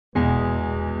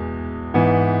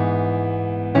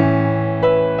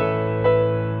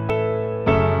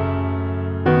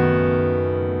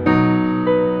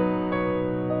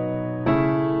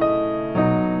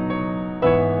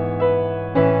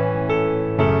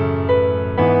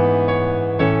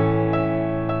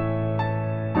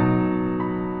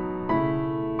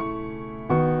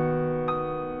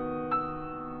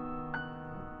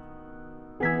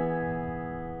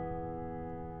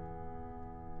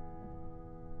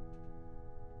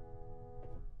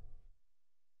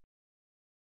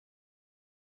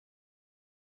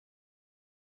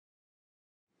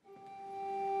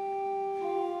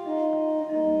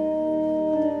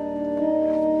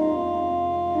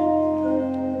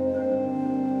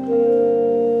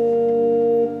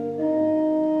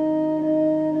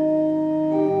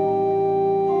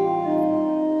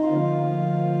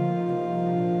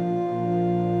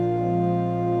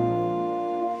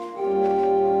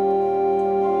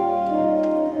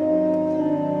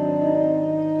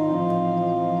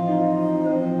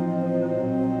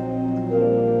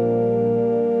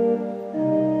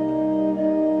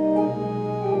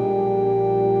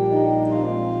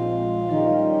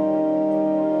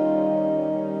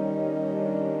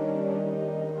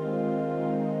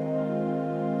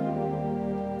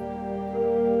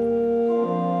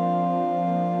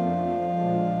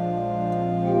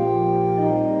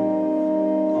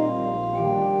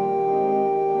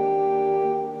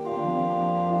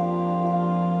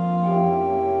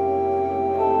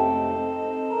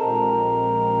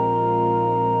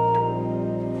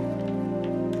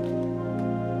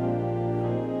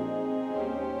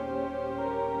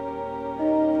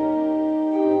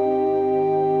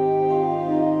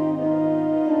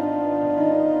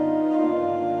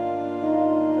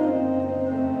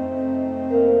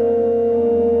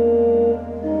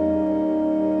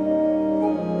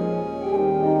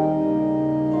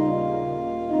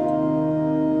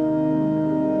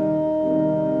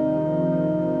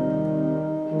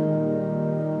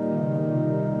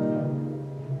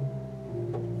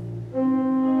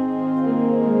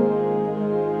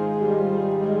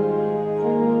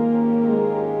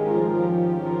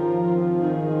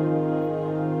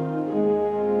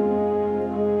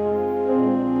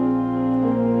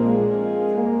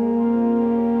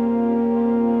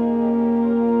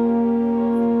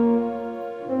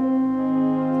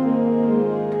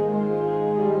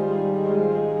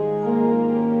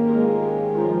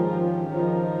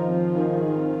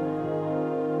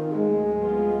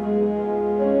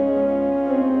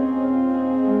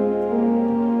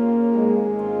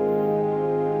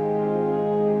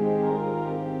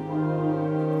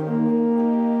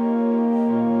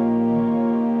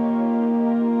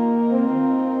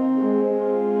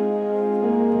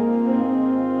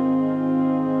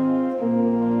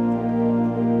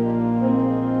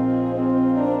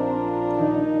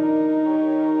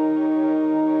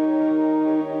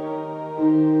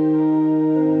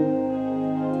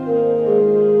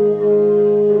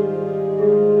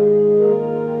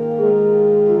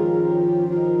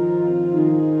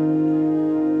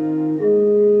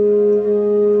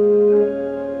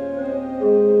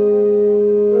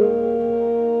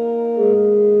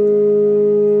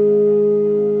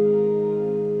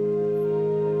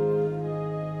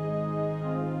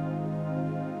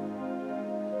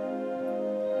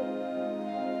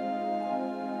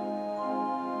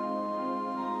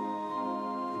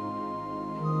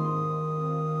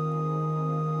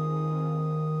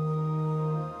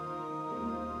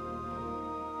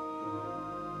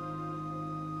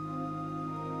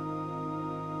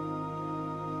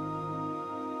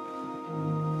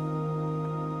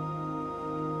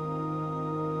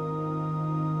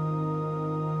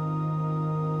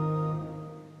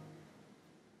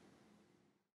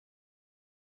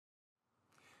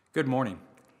Good morning,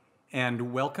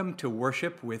 and welcome to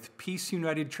worship with Peace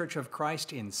United Church of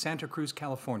Christ in Santa Cruz,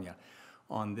 California,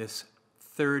 on this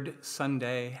third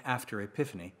Sunday after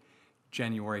Epiphany,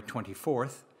 January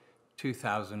 24th,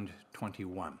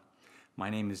 2021. My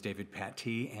name is David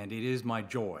Pattee, and it is my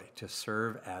joy to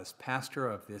serve as pastor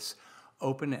of this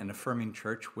open and affirming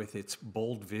church with its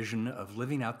bold vision of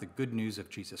living out the good news of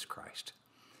Jesus Christ.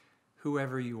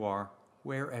 Whoever you are,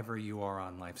 wherever you are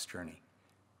on life's journey,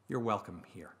 you're welcome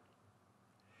here.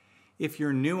 If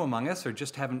you're new among us or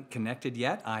just haven't connected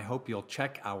yet, I hope you'll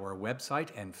check our website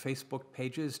and Facebook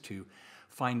pages to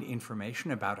find information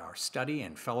about our study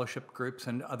and fellowship groups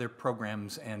and other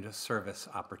programs and service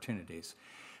opportunities.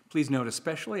 Please note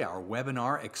especially our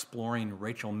webinar exploring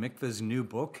Rachel Mikva's new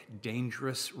book,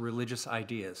 Dangerous Religious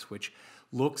Ideas, which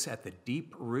looks at the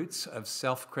deep roots of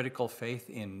self-critical faith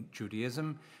in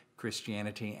Judaism,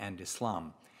 Christianity, and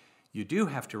Islam. You do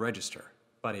have to register,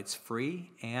 but it's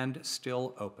free and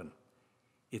still open.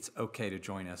 It's okay to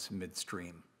join us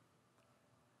midstream.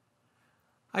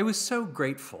 I was so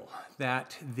grateful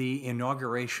that the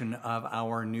inauguration of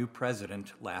our new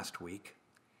president last week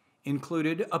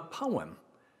included a poem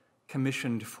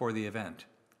commissioned for the event.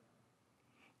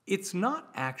 It's not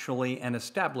actually an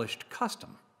established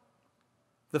custom.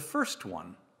 The first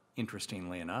one,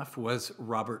 interestingly enough, was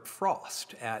Robert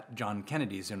Frost at John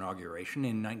Kennedy's inauguration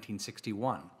in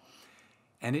 1961.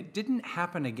 And it didn't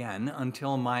happen again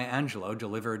until Maya Angelou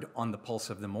delivered On the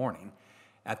Pulse of the Morning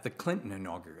at the Clinton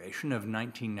inauguration of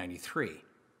 1993.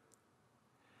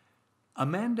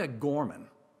 Amanda Gorman,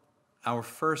 our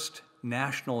first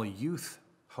National Youth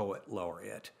Poet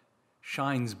Laureate,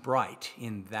 shines bright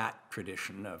in that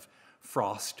tradition of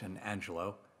Frost and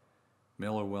Angelou,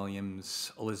 Miller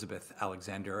Williams, Elizabeth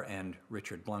Alexander, and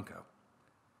Richard Blanco.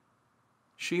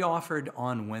 She offered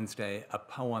on Wednesday a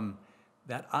poem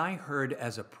that I heard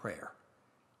as a prayer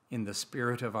in the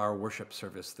spirit of our worship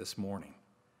service this morning,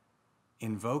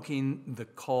 invoking the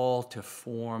call to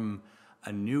form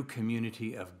a new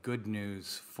community of good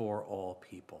news for all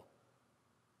people.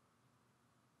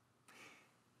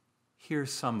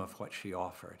 Here's some of what she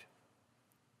offered.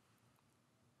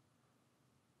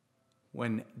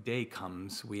 When day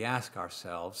comes, we ask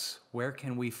ourselves, where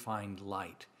can we find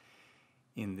light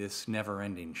in this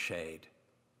never-ending shade?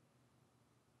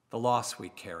 The loss we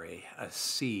carry, a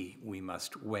sea we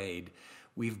must wade.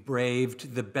 We've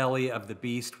braved the belly of the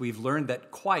beast. We've learned that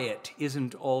quiet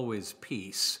isn't always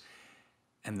peace,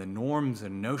 and the norms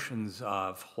and notions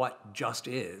of what just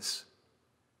is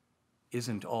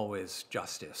isn't always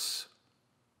justice.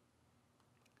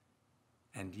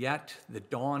 And yet, the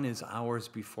dawn is ours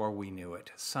before we knew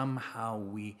it. Somehow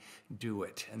we do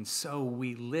it, and so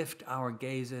we lift our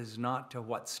gazes not to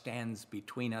what stands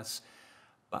between us,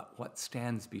 but what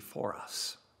stands before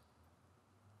us.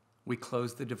 We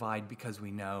close the divide because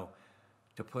we know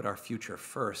to put our future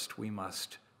first, we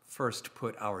must first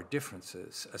put our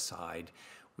differences aside.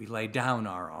 We lay down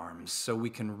our arms so we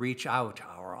can reach out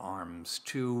our arms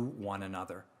to one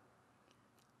another.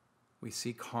 We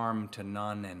seek harm to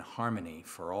none and harmony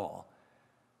for all.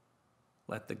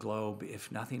 Let the globe,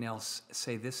 if nothing else,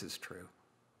 say this is true,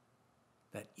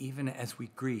 that even as we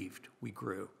grieved, we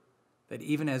grew. That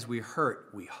even as we hurt,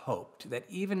 we hoped. That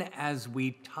even as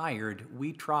we tired,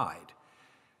 we tried.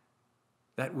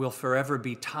 That we'll forever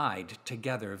be tied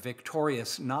together,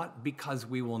 victorious, not because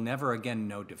we will never again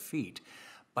know defeat,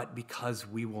 but because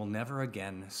we will never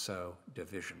again sow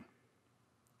division.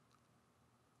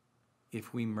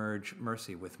 If we merge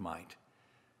mercy with might,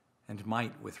 and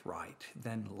might with right,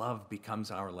 then love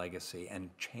becomes our legacy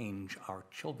and change our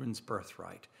children's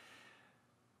birthright.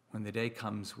 When the day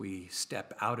comes, we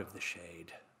step out of the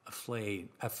shade,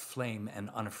 aflame and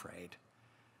unafraid.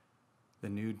 The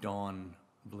new dawn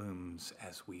blooms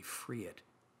as we free it.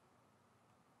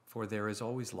 For there is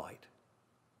always light,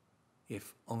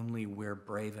 if only we're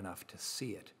brave enough to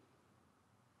see it,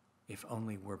 if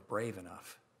only we're brave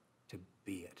enough to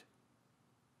be it.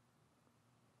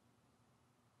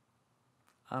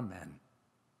 Amen.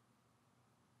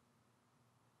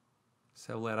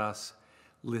 So let us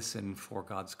listen for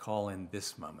God's call in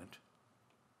this moment.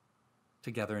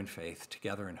 Together in faith,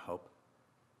 together in hope,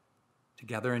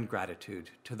 together in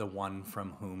gratitude to the one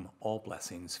from whom all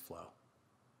blessings flow.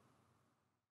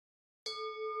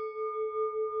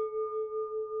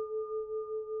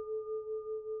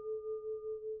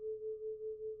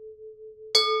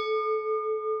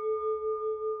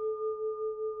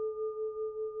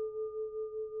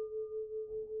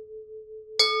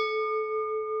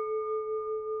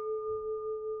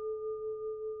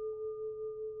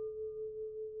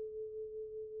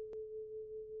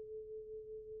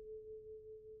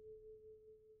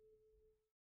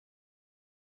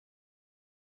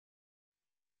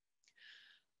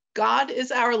 God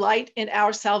is our light and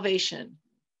our salvation.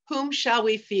 Whom shall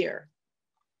we fear?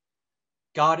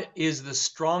 God is the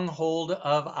stronghold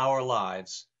of our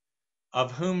lives.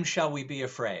 Of whom shall we be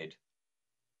afraid?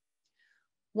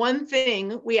 One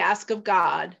thing we ask of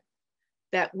God,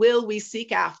 that will we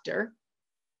seek after,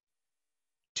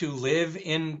 to live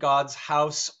in God's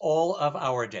house all of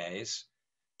our days,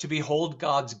 to behold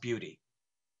God's beauty,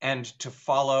 and to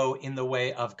follow in the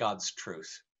way of God's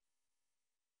truth.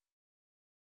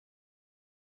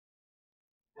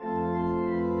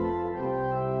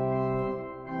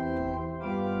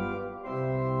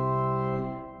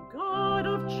 God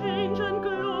of change and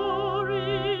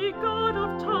glory, God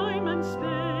of time and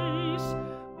space,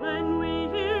 when we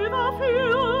hear the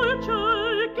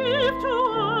future, give to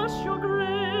us your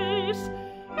grace.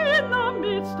 In the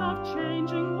midst of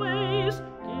changing ways,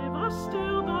 give us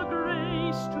still the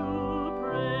grace to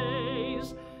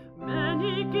praise.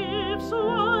 Many gifts,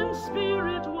 one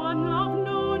spirit, one love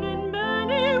known in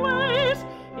many ways.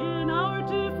 In our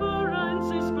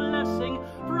differences, blessing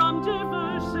from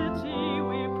diversity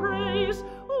we praise.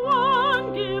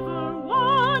 One giver,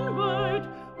 one word,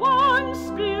 one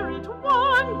spirit,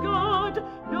 one God,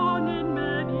 known in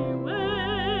many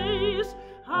ways.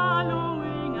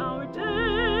 Hallowing our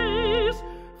days,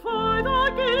 for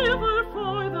the giver,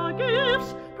 for the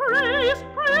gifts, praise,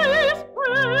 praise,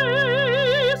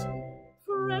 praise.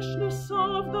 Freshness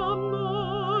of the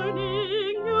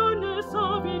morning, newness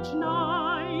of each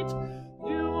night,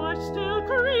 you are still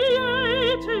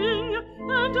creating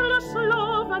endless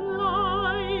love and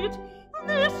light.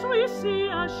 This we see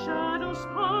as shadows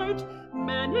part,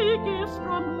 many gifts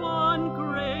from one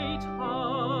great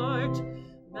heart.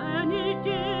 Many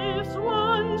gifts,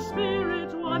 one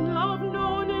spirit, one love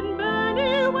known in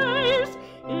many ways.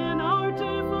 In our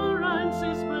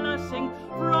differences, blessing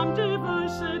from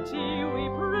diversity we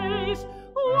praise.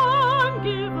 One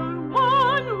giver,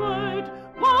 one word,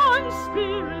 one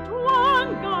spirit,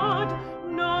 one God,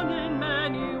 known in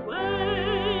many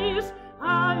ways.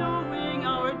 Hallowing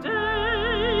our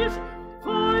days,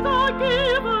 for the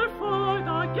giver, for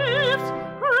the gifts,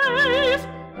 praise,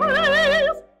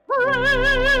 praise, praise.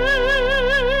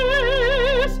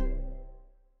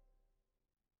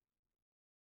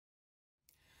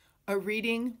 A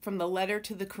reading from the letter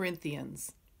to the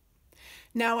Corinthians.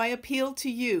 Now I appeal to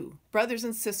you, brothers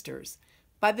and sisters,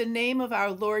 by the name of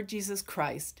our Lord Jesus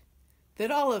Christ,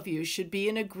 that all of you should be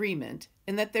in agreement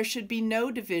and that there should be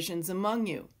no divisions among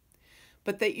you,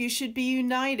 but that you should be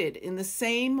united in the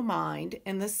same mind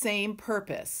and the same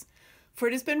purpose. For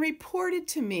it has been reported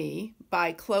to me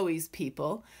by Chloe's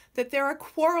people that there are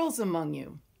quarrels among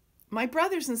you. My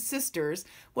brothers and sisters,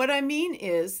 what I mean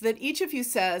is that each of you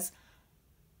says,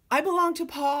 I belong to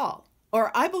Paul,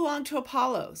 or I belong to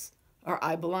Apollos, or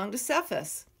I belong to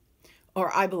Cephas,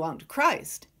 or I belong to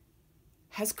Christ.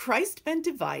 Has Christ been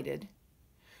divided?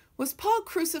 Was Paul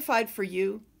crucified for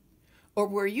you? Or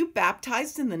were you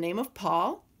baptized in the name of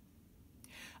Paul?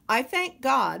 I thank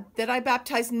God that I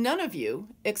baptized none of you,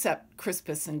 except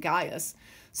Crispus and Gaius,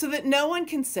 so that no one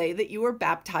can say that you were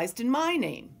baptized in my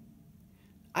name.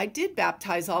 I did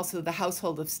baptize also the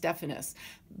household of Stephanas.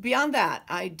 Beyond that,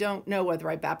 I don't know whether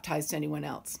I baptized anyone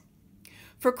else.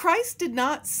 For Christ did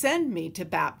not send me to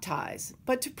baptize,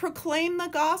 but to proclaim the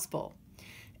gospel,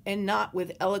 and not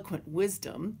with eloquent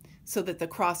wisdom, so that the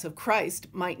cross of Christ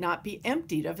might not be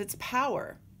emptied of its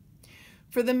power.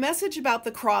 For the message about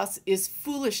the cross is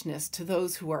foolishness to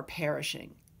those who are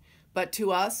perishing, but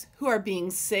to us who are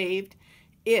being saved,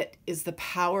 it is the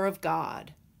power of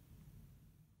God.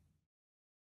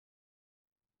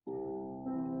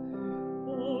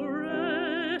 Oh,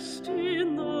 rest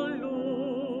in the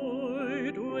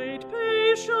Lord, wait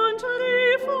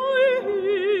patiently for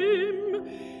him,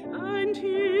 and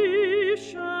he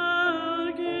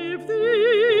shall give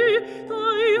thee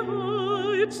thy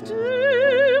heart's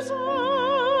desires.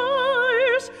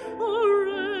 Oh,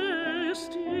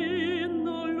 rest in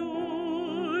the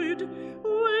Lord,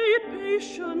 wait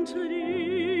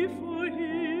patiently for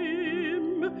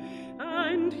him,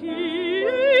 and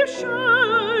he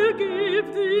shall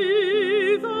give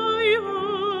thee thy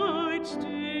heart's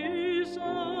desires,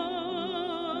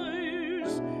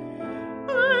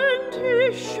 and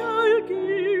he shall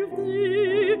give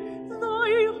thee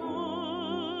thy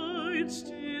heart's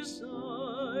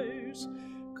desires.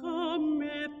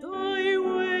 Commit thy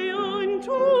way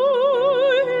unto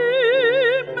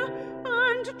him,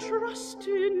 and trust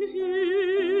in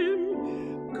him.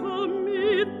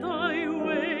 Commit thy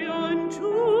way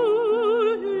unto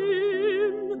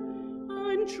him,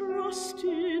 and trust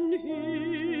in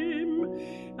him,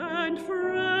 and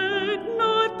fret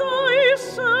not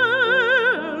thyself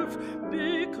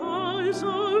because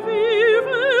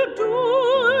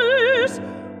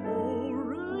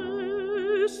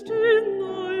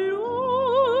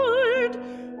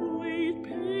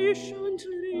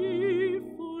patiently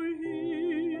for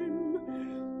him.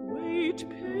 Wait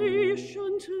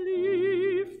patiently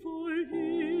for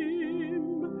him.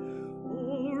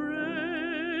 Oh,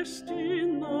 rest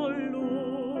in the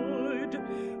Lord.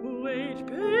 Wait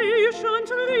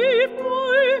patiently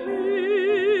for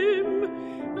him,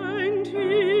 and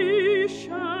he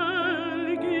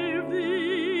shall give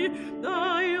thee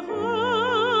thy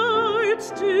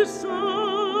heart's desires,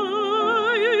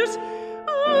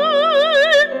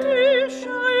 and he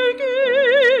shall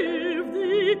give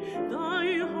thee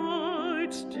thy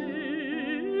heart's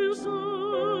desires,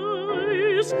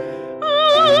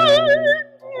 and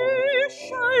he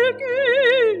shall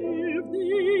give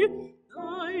thee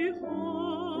thy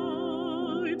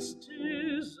heart's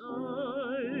desires.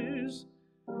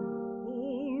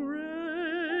 Oh,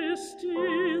 rest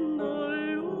in the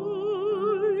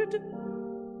Lord.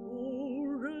 Oh,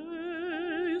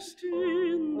 rest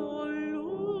in the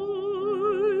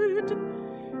Lord,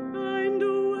 and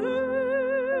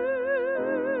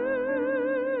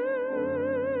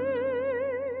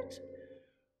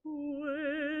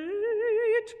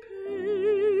wait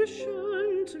patiently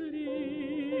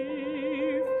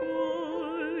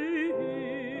for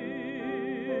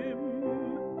him.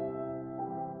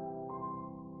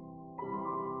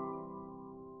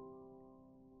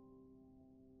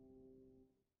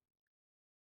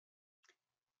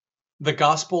 The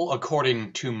Gospel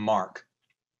according to Mark.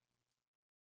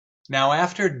 Now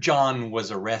after John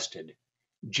was arrested,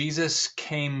 Jesus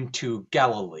came to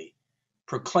Galilee,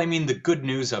 proclaiming the good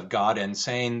news of God and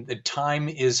saying, "The time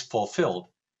is fulfilled,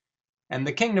 and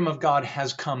the kingdom of God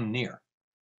has come near.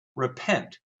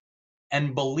 Repent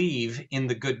and believe in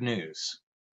the good news."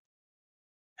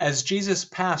 As Jesus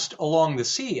passed along the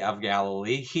Sea of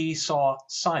Galilee, he saw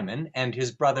Simon and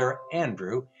his brother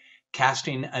Andrew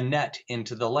casting a net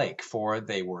into the lake, for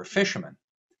they were fishermen.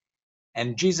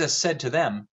 And Jesus said to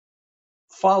them,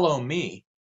 "Follow me,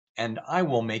 and I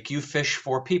will make you fish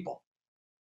for people."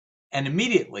 And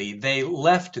immediately they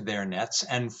left their nets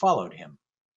and followed him.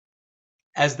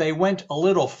 As they went a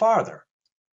little farther,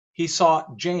 he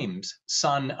saw James,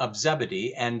 son of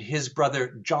Zebedee, and his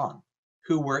brother John,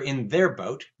 who were in their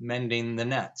boat mending the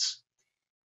nets.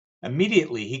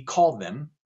 Immediately he called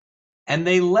them, and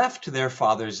they left their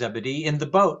father Zebedee in the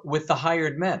boat with the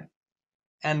hired men,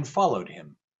 and followed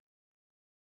him.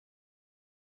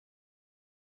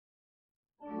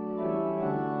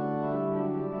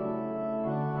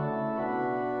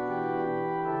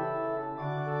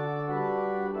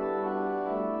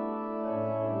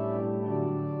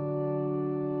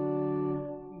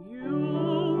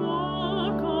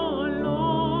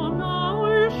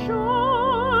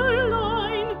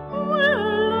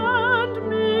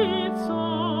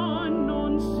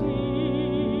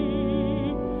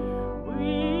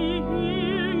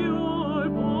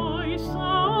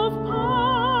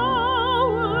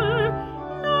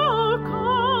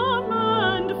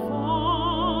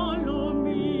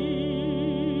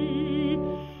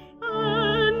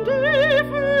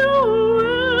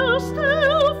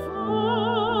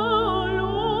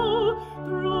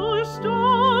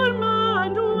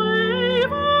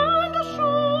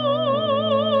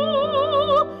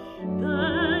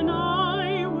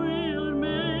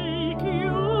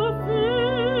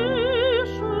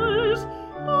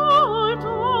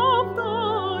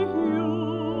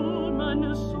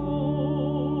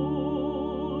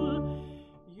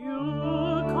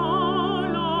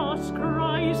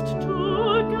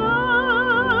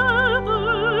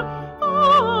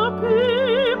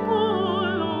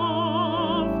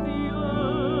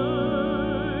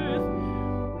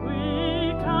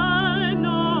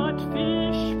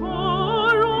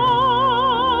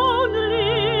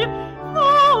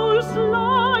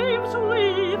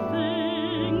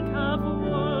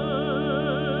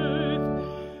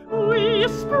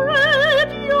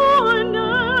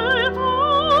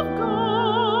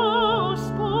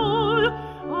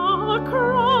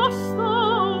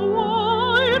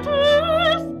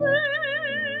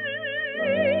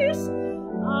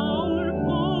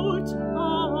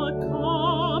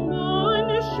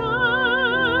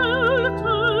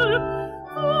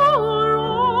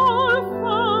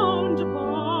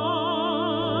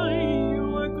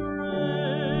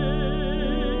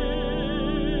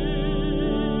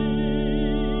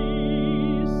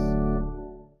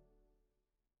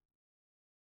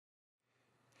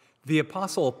 The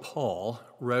Apostle Paul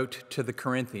wrote to the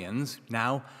Corinthians,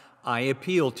 "Now I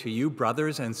appeal to you,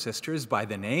 brothers and sisters, by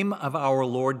the name of our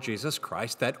Lord Jesus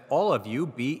Christ, that all of you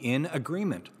be in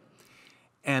agreement,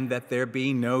 and that there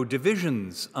be no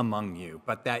divisions among you,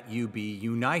 but that you be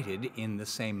united in the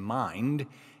same mind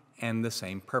and the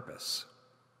same purpose.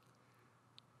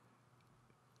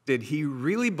 Did he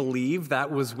really believe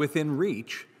that was within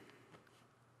reach?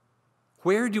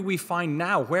 Where do we find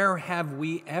now, where have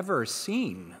we ever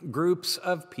seen groups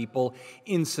of people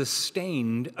in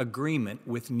sustained agreement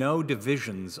with no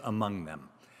divisions among them?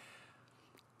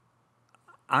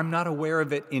 I'm not aware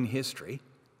of it in history,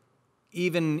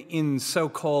 even in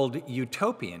so-called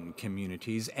utopian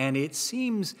communities, and it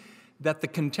seems that the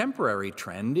contemporary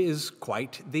trend is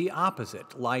quite the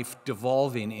opposite, life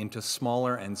devolving into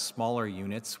smaller and smaller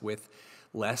units with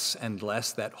less and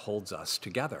less that holds us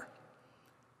together.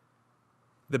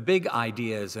 The big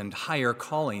ideas and higher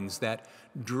callings that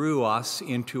drew us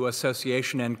into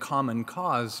association and common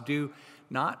cause do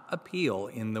not appeal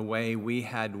in the way we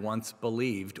had once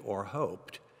believed or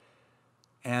hoped.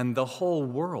 And the whole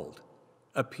world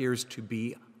appears to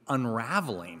be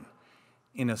unraveling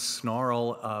in a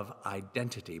snarl of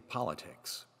identity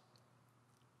politics.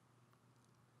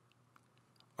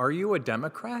 Are you a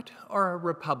Democrat or a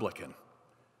Republican?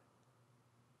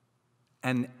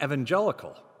 An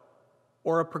evangelical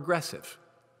or a progressive?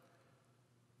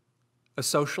 A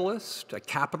socialist, a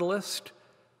capitalist,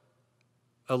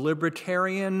 a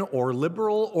libertarian or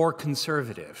liberal or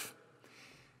conservative?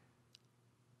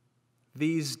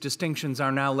 These distinctions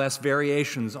are now less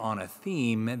variations on a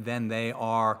theme than they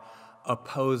are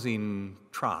opposing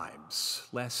tribes,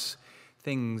 less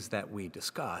things that we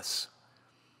discuss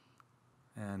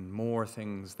and more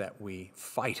things that we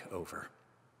fight over.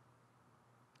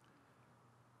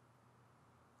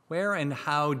 Where and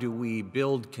how do we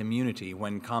build community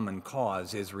when common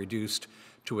cause is reduced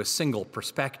to a single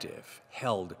perspective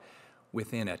held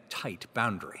within a tight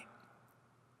boundary?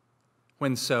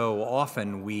 When so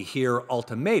often we hear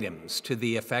ultimatums to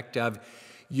the effect of,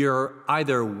 "You're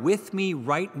either with me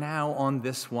right now on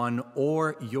this one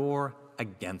or you're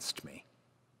against me."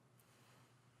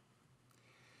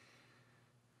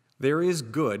 There is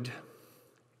good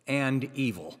and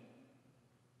evil,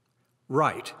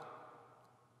 right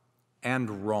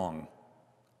and wrong.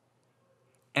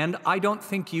 And I don't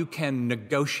think you can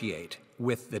negotiate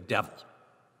with the devil.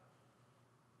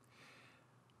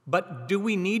 But do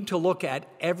we need to look at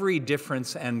every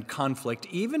difference and conflict,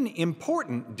 even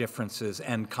important differences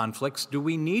and conflicts, do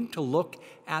we need to look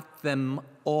at them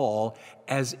all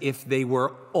as if they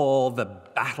were all the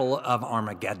Battle of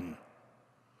Armageddon?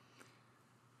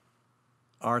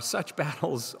 Are such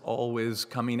battles always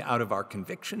coming out of our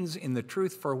convictions in the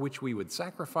truth for which we would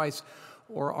sacrifice,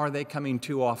 or are they coming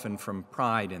too often from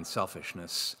pride and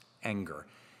selfishness, anger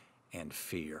and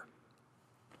fear?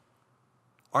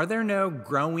 Are there no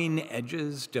growing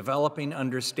edges, developing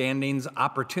understandings,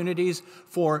 opportunities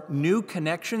for new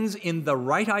connections in the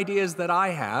right ideas that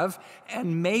I have,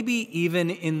 and maybe even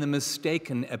in the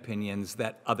mistaken opinions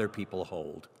that other people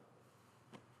hold?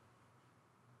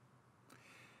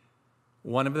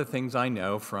 One of the things I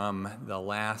know from the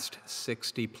last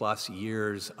 60-plus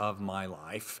years of my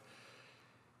life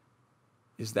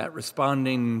is that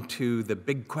responding to the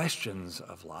big questions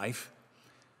of life,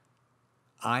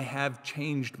 I have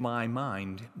changed my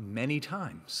mind many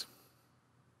times.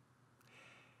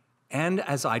 And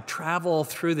as I travel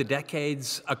through the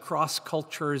decades, across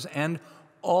cultures, and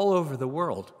all over the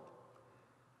world,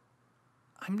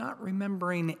 I'm not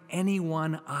remembering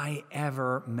anyone I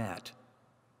ever met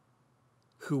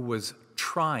who was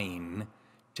trying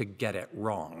to get it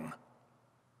wrong.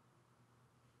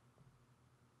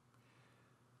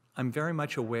 I'm very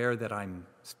much aware that I'm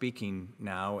speaking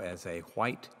now as a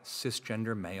white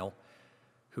cisgender male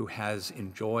who has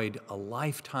enjoyed a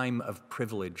lifetime of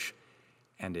privilege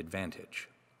and advantage.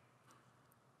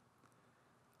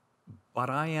 But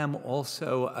I am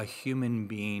also a human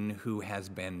being who has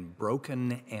been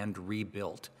broken and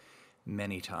rebuilt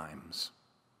many times.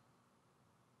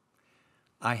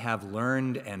 I have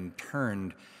learned and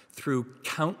turned through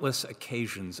countless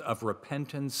occasions of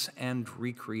repentance and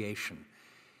recreation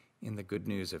in the good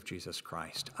news of Jesus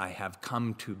Christ. I have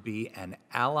come to be an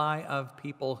ally of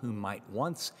people who might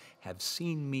once have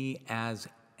seen me as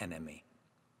enemy.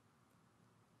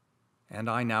 And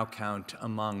I now count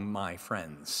among my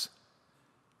friends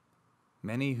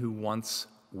many who once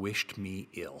wished me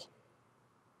ill.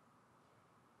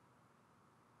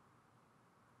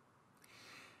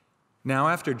 Now,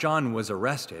 after John was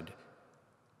arrested,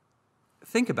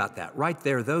 think about that right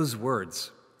there, those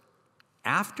words.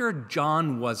 After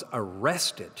John was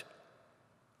arrested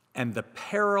and the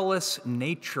perilous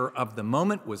nature of the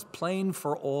moment was plain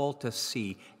for all to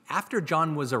see, after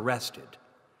John was arrested,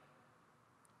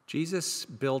 Jesus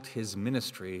built his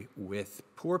ministry with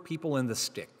poor people in the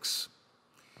sticks.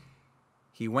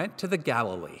 He went to the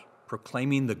Galilee,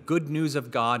 proclaiming the good news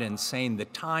of God and saying the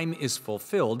time is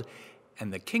fulfilled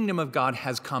and the kingdom of God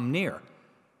has come near.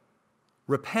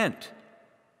 Repent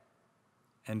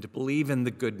and believe in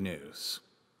the good news.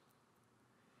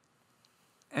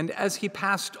 And as he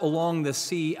passed along the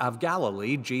Sea of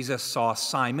Galilee, Jesus saw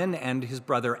Simon and his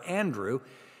brother Andrew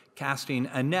casting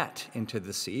a net into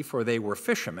the sea, for they were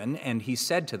fishermen, and he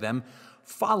said to them,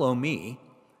 "Follow me,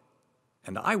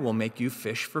 and I will make you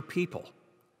fish for people."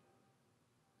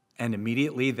 And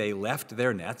immediately they left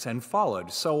their nets and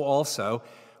followed. So also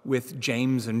with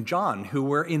James and John, who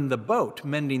were in the boat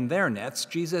mending their nets,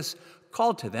 Jesus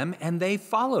called to them, and they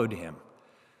followed him.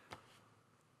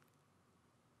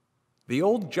 The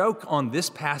old joke on this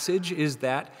passage is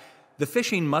that the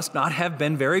fishing must not have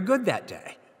been very good that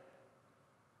day.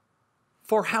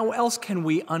 For how else can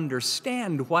we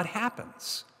understand what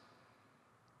happens?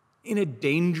 In a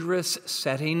dangerous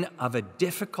setting of a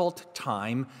difficult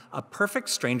time, a perfect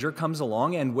stranger comes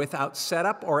along and without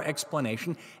setup or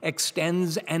explanation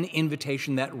extends an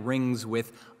invitation that rings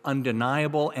with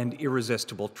undeniable and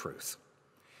irresistible truth.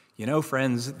 You know,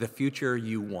 friends, the future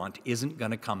you want isn't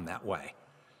going to come that way.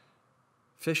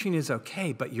 Fishing is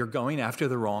okay, but you're going after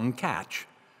the wrong catch.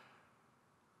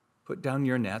 Put down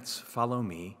your nets, follow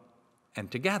me, and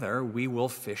together we will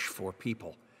fish for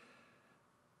people.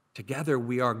 Together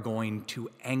we are going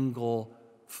to angle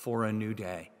for a new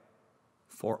day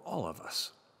for all of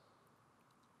us.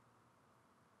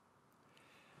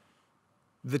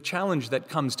 The challenge that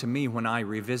comes to me when I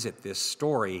revisit this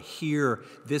story, hear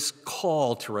this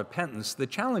call to repentance, the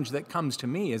challenge that comes to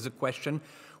me is a question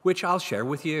which I'll share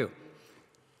with you.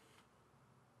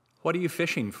 What are you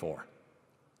fishing for?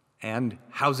 And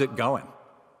how's it going?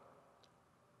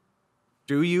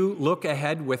 Do you look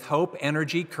ahead with hope,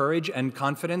 energy, courage, and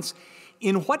confidence?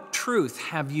 In what truth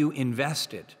have you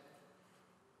invested?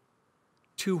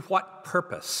 To what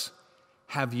purpose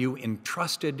have you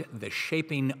entrusted the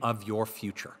shaping of your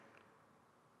future?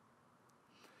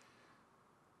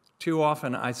 Too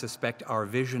often, I suspect our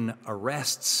vision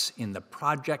arrests in the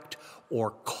project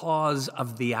or cause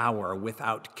of the hour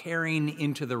without carrying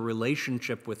into the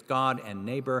relationship with God and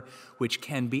neighbor, which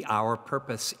can be our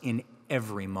purpose in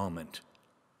every moment.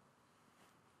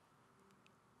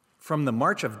 From the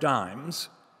March of Dimes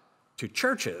to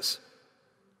churches,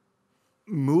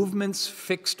 movements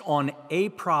fixed on a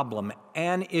problem,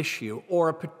 an issue, or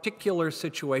a particular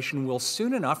situation will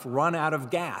soon enough run out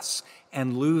of gas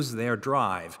and lose their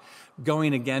drive.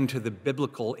 Going again to the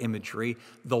biblical imagery,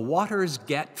 the waters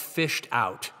get fished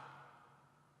out.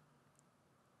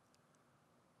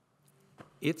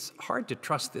 It's hard to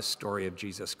trust this story of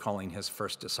Jesus calling his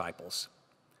first disciples.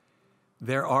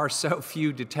 There are so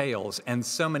few details and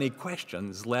so many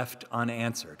questions left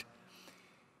unanswered.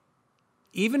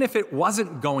 Even if it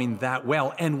wasn't going that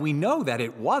well, and we know that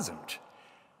it wasn't,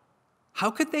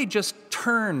 how could they just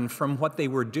turn from what they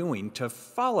were doing to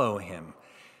follow him?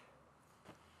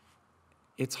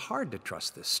 It's hard to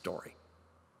trust this story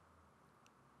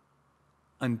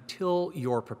until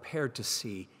you're prepared to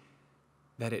see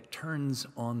that it turns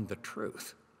on the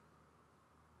truth.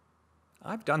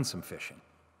 I've done some fishing.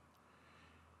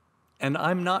 And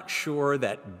I'm not sure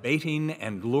that baiting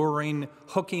and luring,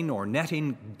 hooking or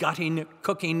netting, gutting,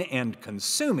 cooking, and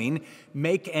consuming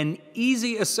make an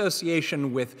easy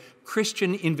association with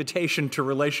Christian invitation to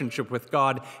relationship with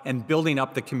God and building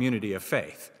up the community of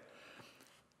faith.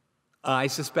 I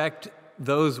suspect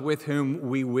those with whom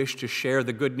we wish to share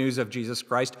the good news of Jesus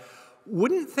Christ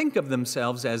wouldn't think of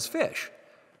themselves as fish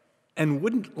and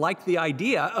wouldn't like the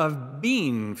idea of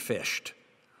being fished.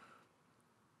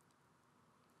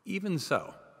 Even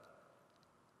so,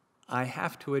 I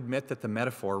have to admit that the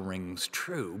metaphor rings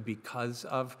true because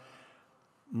of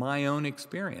my own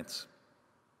experience.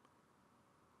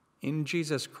 In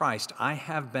Jesus Christ, I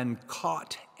have been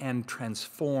caught and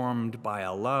transformed by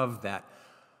a love that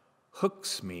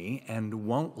hooks me and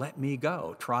won't let me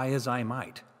go, try as I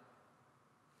might,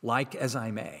 like as I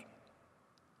may,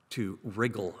 to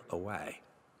wriggle away.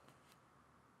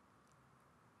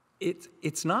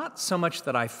 It's not so much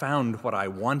that I found what I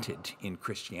wanted in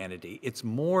Christianity. It's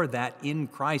more that in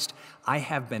Christ I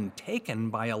have been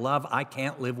taken by a love I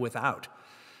can't live without,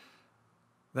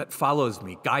 that follows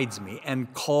me, guides me,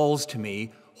 and calls to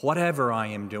me whatever I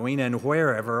am doing and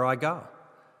wherever I go.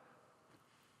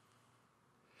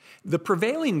 The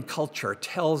prevailing culture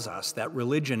tells us that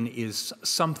religion is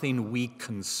something we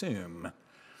consume.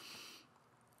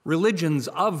 Religions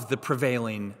of the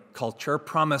prevailing culture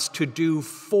promise to do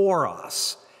for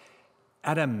us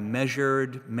at a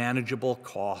measured, manageable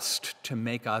cost to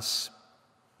make us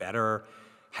better,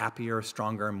 happier,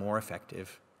 stronger, more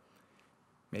effective,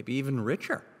 maybe even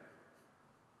richer.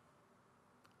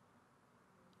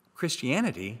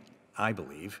 Christianity, I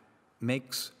believe,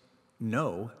 makes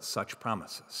no such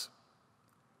promises.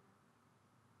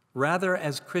 Rather,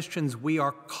 as Christians, we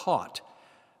are caught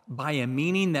by a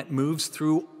meaning that moves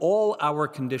through all our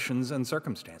conditions and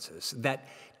circumstances, that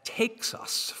takes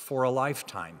us for a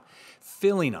lifetime,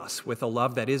 filling us with a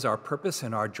love that is our purpose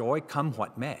and our joy, come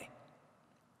what may.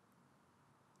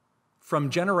 From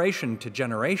generation to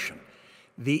generation,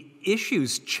 the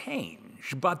issues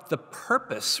change, but the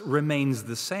purpose remains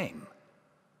the same.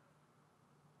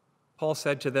 Paul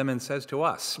said to them and says to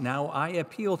us, "Now I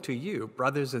appeal to you,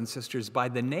 brothers and sisters, by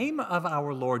the name of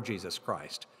our Lord Jesus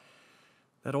Christ,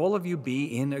 that all of you be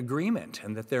in agreement,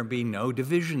 and that there be no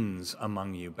divisions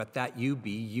among you, but that you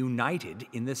be united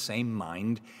in the same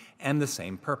mind and the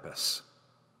same purpose."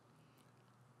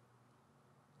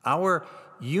 Our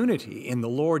unity in the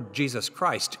Lord Jesus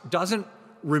Christ doesn't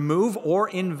remove or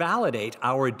invalidate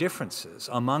our differences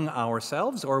among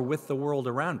ourselves or with the world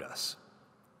around us.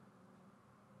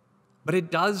 But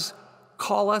it does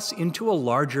call us into a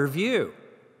larger view,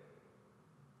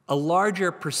 a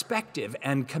larger perspective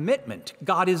and commitment.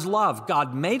 God is love.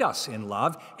 God made us in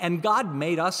love, and God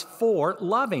made us for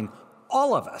loving,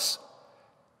 all of us.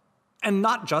 And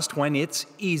not just when it's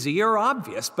easy or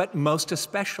obvious, but most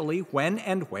especially when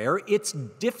and where it's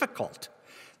difficult.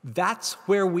 That's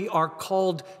where we are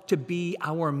called to be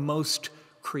our most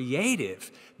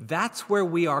creative. That's where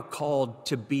we are called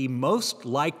to be most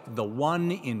like the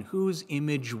one in whose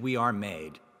image we are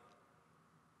made.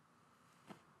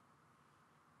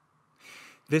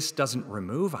 This doesn't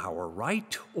remove our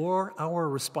right or our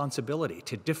responsibility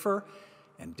to differ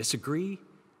and disagree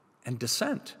and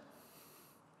dissent.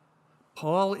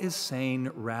 Paul is saying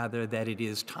rather that it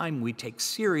is time we take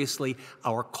seriously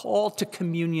our call to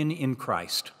communion in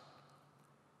Christ,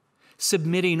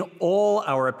 submitting all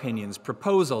our opinions,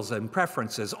 proposals, and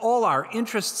preferences, all our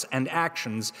interests and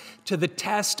actions to the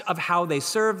test of how they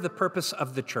serve the purpose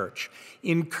of the church,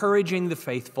 encouraging the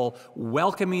faithful,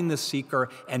 welcoming the seeker,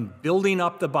 and building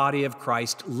up the body of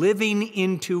Christ, living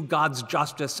into God's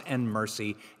justice and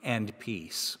mercy and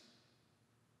peace.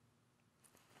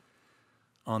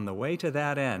 On the way to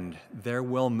that end, there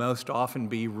will most often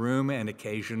be room and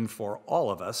occasion for all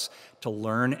of us to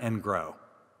learn and grow.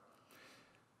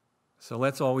 So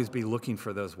let's always be looking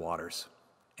for those waters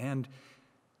and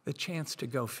the chance to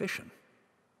go fishing.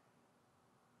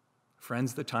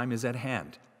 Friends, the time is at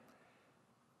hand,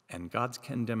 and God's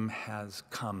kingdom has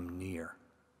come near.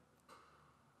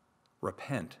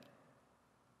 Repent,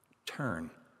 turn,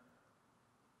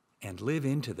 and live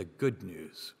into the good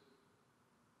news.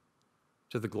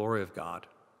 To the glory of God.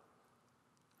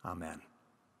 Amen.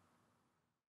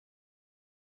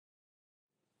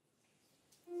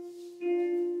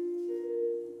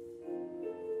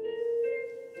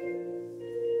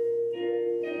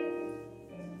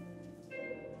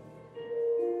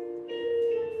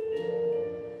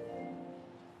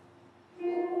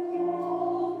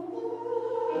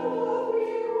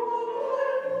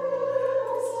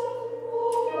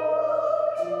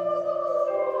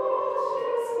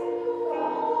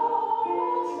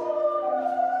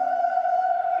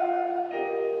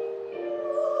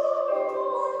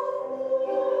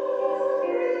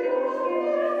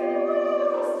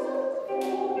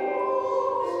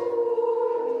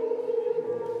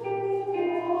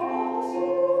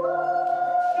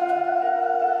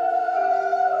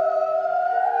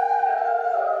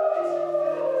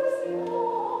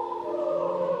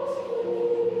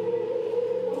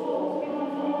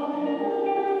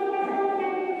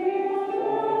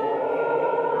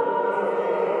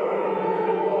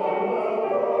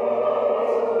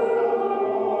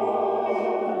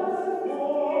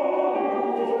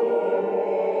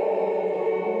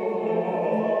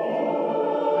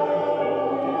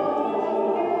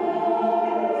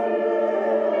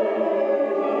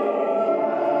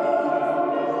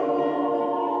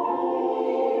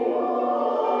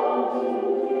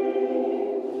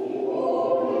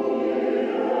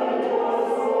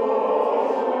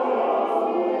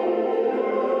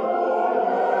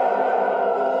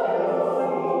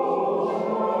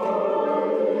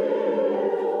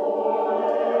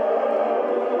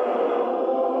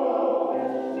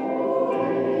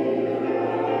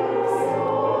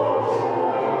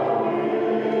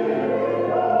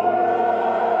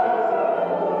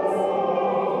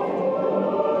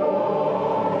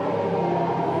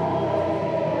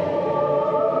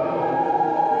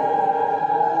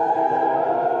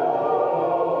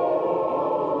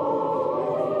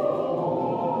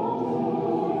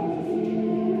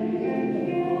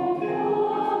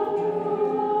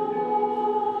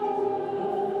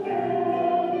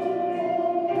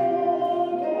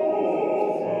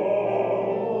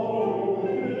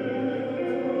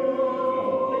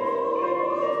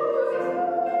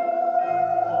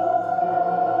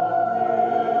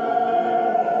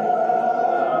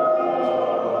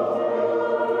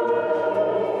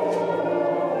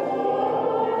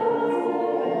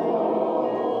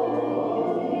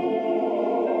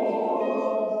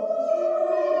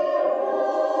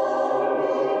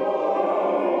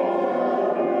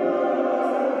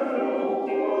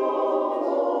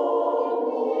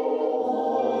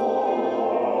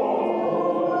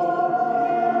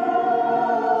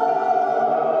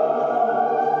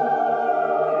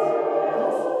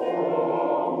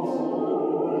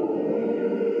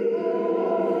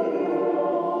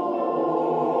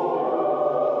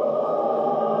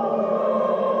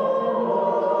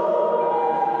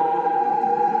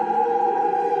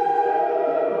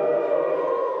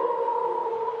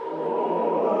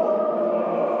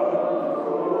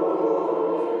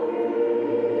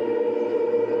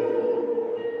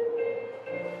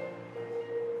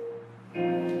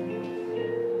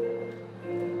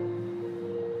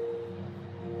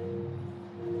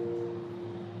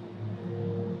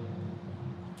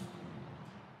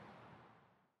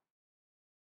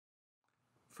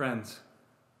 Friends,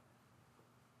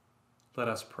 let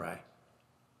us pray.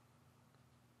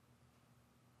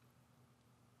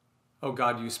 O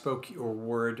God, you spoke your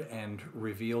word and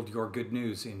revealed your good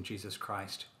news in Jesus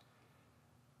Christ.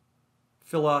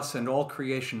 Fill us and all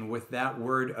creation with that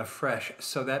word afresh,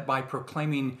 so that by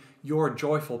proclaiming your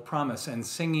joyful promise and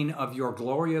singing of your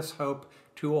glorious hope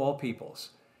to all peoples,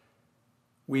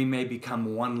 we may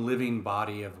become one living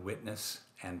body of witness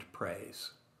and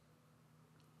praise.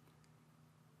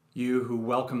 You who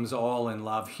welcomes all in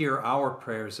love, hear our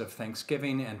prayers of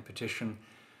thanksgiving and petition,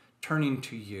 turning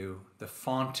to you, the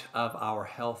font of our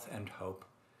health and hope,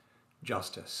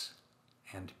 justice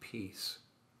and peace.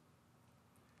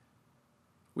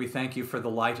 We thank you for the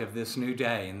light of this new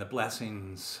day and the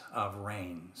blessings of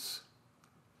rains.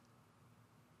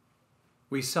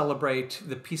 We celebrate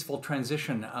the peaceful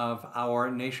transition of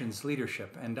our nation's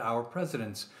leadership and our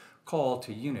president's call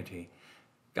to unity.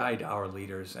 Guide our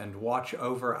leaders and watch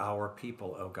over our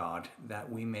people, O God, that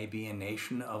we may be a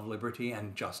nation of liberty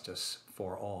and justice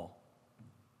for all.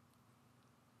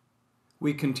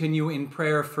 We continue in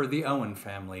prayer for the Owen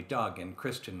family, Doug and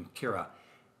Kristen, Kira,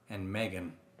 and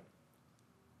Megan.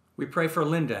 We pray for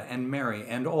Linda and Mary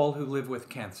and all who live with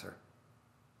cancer.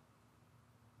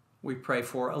 We pray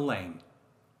for Elaine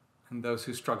and those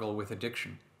who struggle with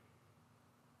addiction.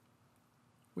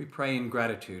 We pray in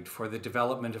gratitude for the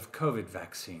development of COVID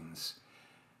vaccines,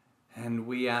 and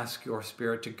we ask your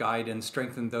Spirit to guide and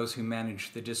strengthen those who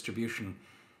manage the distribution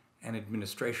and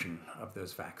administration of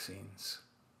those vaccines.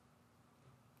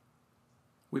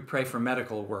 We pray for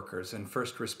medical workers and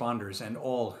first responders and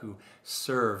all who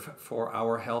serve for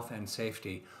our health and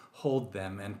safety. Hold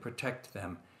them and protect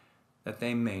them, that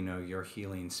they may know your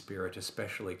healing Spirit,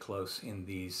 especially close in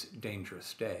these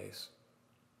dangerous days.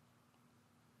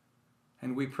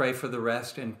 And we pray for the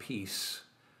rest and peace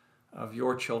of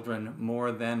your children,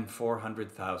 more than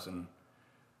 400,000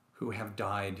 who have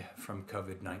died from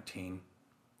COVID-19,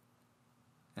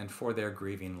 and for their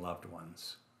grieving loved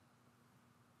ones.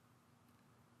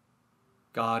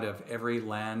 God of every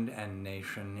land and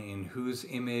nation, in whose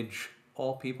image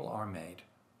all people are made,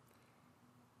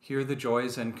 hear the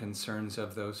joys and concerns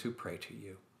of those who pray to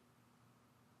you,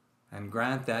 and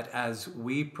grant that as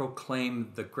we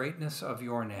proclaim the greatness of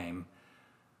your name,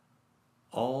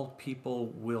 all people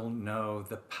will know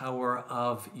the power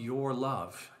of your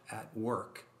love at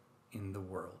work in the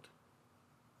world.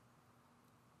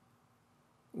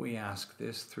 We ask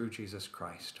this through Jesus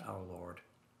Christ, our Lord.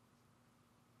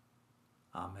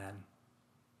 Amen.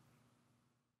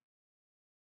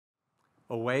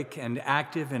 Awake and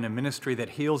active in a ministry that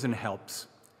heals and helps,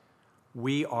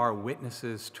 we are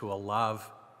witnesses to a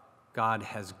love God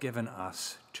has given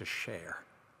us to share.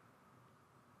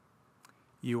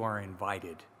 You are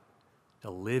invited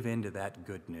to live into that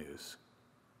good news.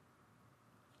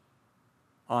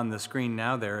 On the screen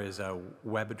now, there is a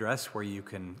web address where you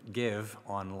can give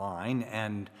online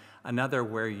and another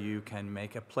where you can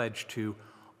make a pledge to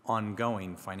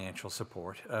ongoing financial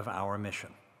support of our mission.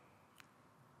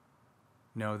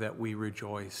 Know that we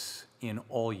rejoice in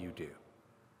all you do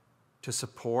to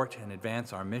support and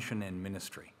advance our mission and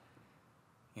ministry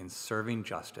in serving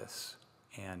justice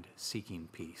and seeking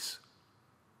peace.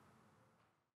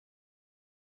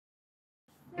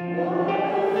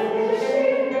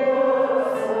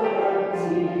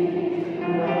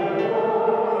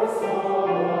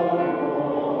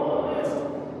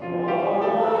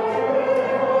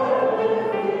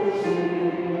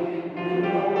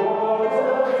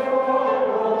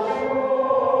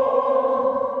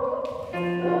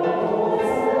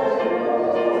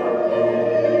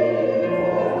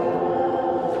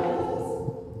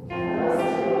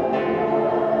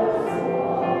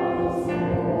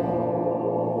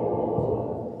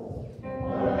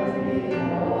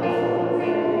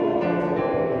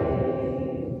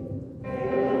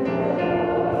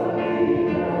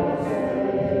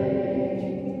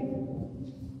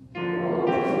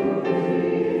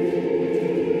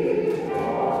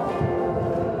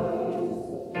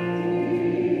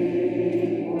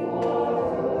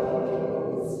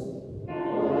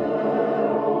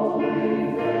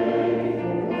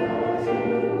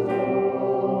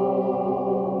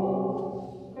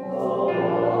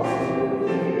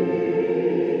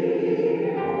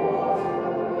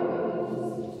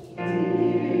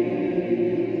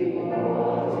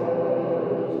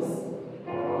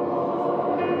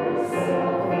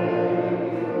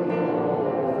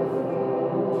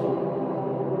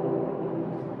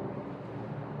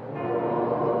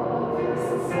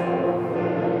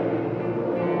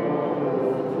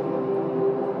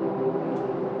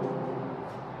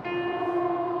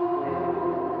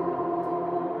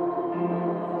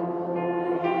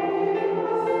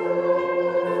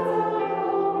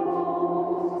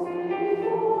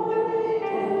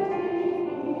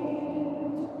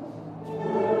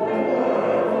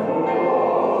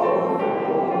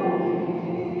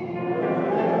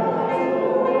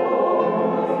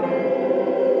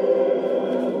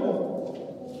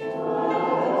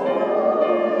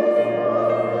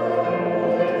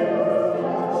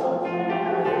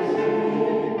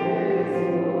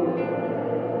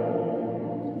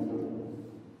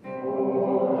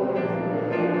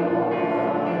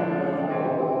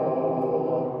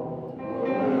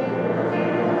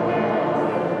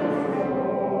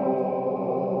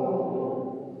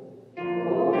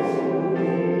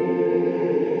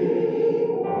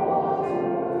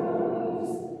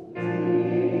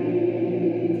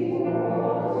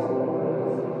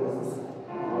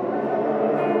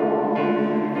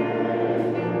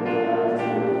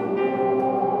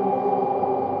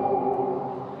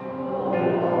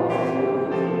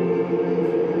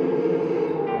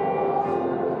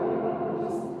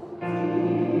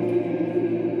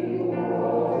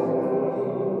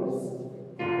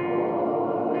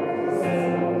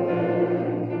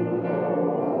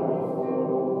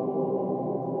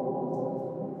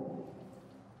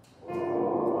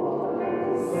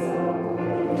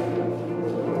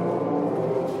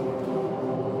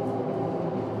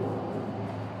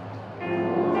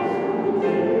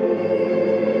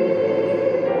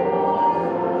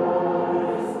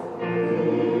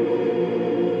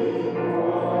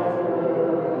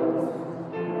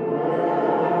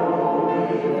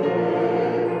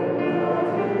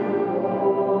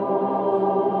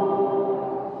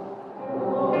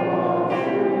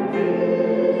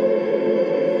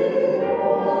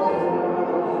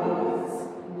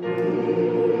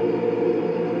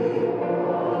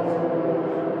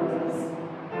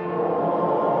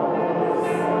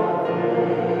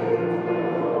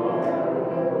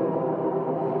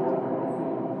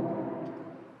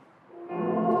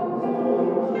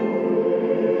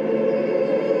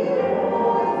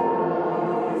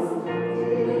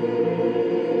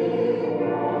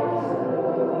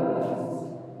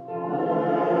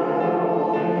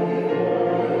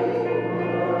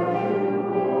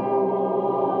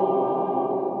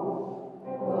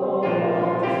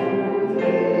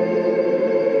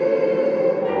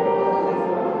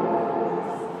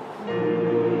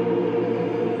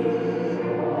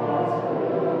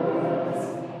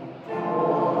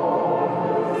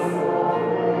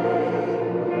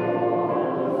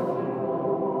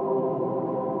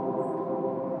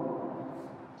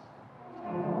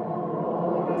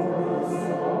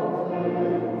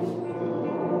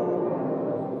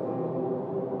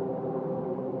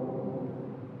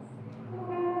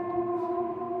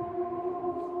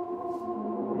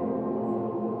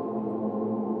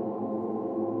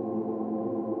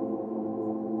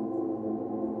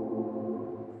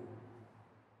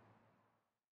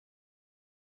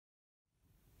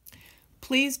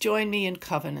 please join me in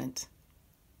covenant.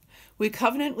 We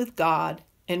covenant with God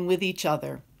and with each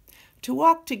other to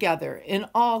walk together in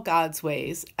all God's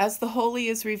ways as the holy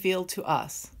is revealed to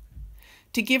us,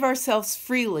 to give ourselves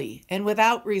freely and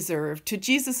without reserve to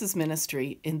Jesus'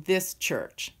 ministry in this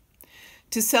church,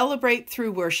 to celebrate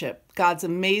through worship God's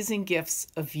amazing gifts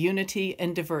of unity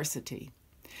and diversity,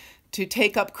 to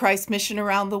take up Christ's mission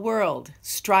around the world,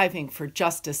 striving for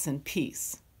justice and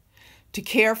peace, to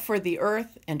care for the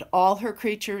earth and all her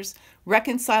creatures,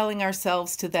 reconciling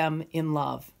ourselves to them in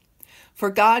love. For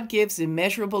God gives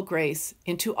immeasurable grace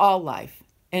into all life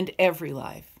and every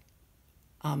life.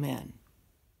 Amen.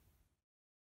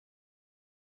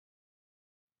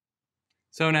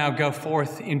 So now go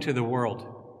forth into the world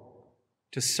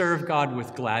to serve God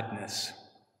with gladness.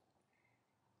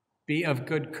 Be of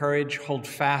good courage, hold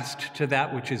fast to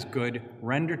that which is good,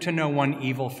 render to no one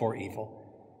evil for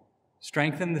evil.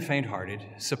 Strengthen the faint-hearted,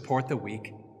 support the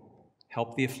weak,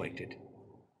 help the afflicted.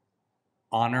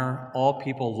 Honor all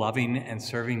people loving and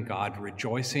serving God,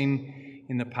 rejoicing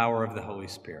in the power of the Holy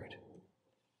Spirit.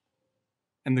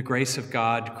 And the grace of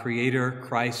God, Creator,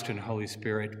 Christ, and Holy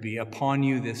Spirit, be upon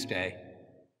you this day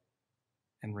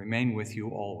and remain with you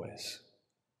always,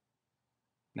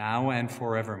 now and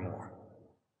forevermore.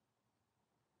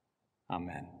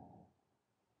 Amen.